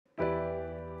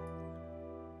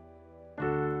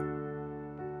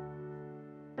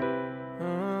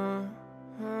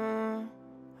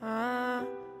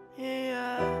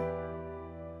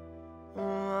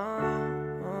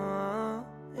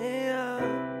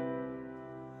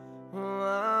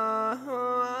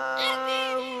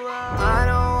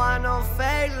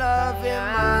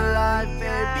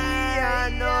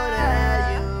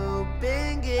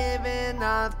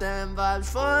and vibes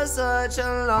for such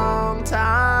a long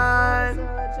time.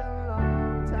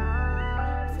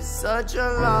 For such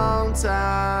a long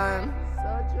time.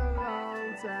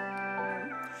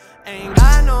 Ain't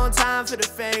got no time for the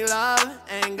fake love.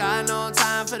 Ain't got no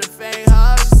time for the fake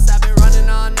hugs. I've been running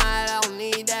all night, I don't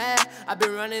need that. I've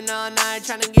been running all night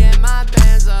trying to get my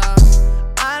bands up.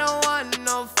 I don't want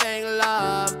no fake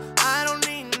love. I don't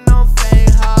need no fake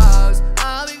hugs.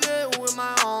 I'll be good with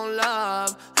my own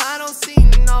love. I don't see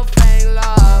no fake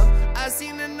love. I've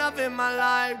seen enough in my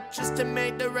life just to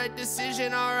make the right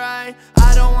decision, alright.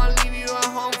 I don't wanna leave you at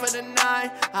home for the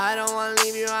night. I don't wanna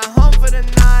leave you at home for the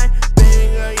night.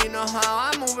 Baby girl, you know how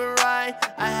I'm moving right.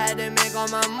 I had to make all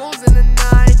my moves in the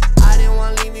night. I didn't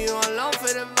wanna leave you alone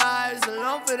for the vibes,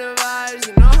 alone for the vibes.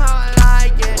 You know how I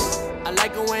like it. I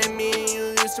like it when me and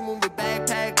you used to move with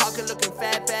backpack, talking looking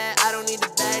fat. I don't need to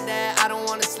bag that, I don't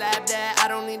wanna slap that. I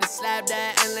don't need to slap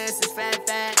that unless it's fat.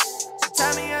 So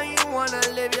tell me how you wanna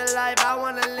live your life. I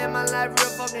wanna live my life real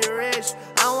fucking rich.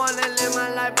 I wanna live my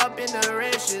life up in the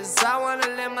riches. I wanna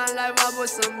live my life up with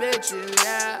some bitches,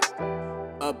 yeah.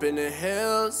 Up in the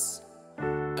hills,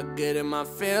 I get in my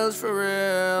feels for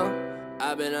real.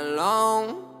 I've been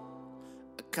alone,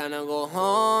 I kinda go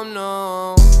home,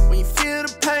 no. When you feel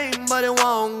the pain, but it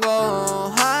won't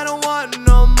go. I don't want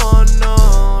no more, no.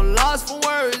 Lost for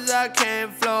words, I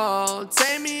can't flow.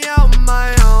 Take me out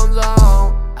my own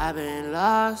zone. I've been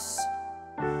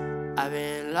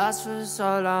lost for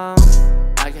so long.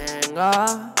 I can't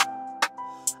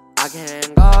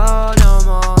go no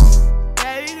more.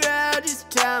 Baby girl, just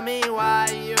tell me why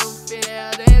you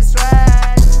feel this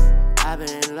way. I've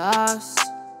been lost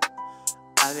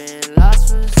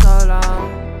for so long.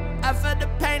 I felt the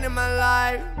pain in my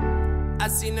life, I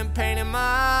seen the pain in my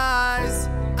eyes.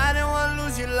 I didn't wanna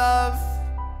lose your love,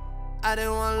 I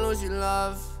didn't wanna lose your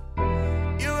love.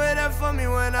 You were there for me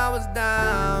when I was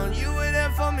down, you were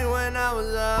there for me when I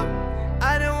was up.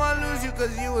 I didn't wanna lose you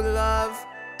cause you were love.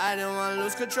 I didn't wanna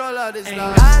lose control of this love.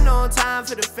 Ain't got no time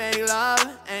for the fake love.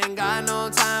 Ain't got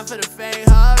no time for the fake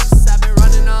hugs. I've been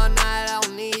running all night, I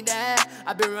don't need that.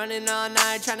 I've been running all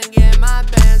night trying to get my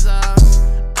bands up.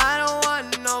 I don't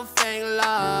want no fake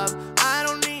love. I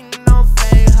don't need no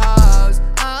fake hugs.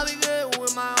 I'll be good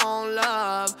with my own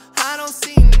love. I don't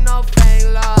see no fake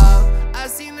love. I've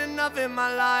seen enough in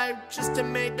my life just to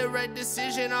make the right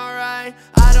decision, alright.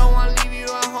 I don't wanna leave you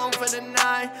at home for the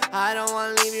night. I don't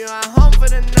wanna leave you at home for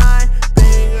the night.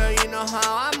 Baby girl, you know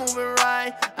how I'm moving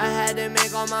right. I had to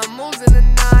make all my moves in the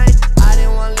night. I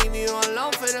didn't wanna leave you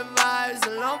alone for the vibes,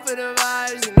 alone for the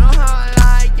vibes. You know how I like it.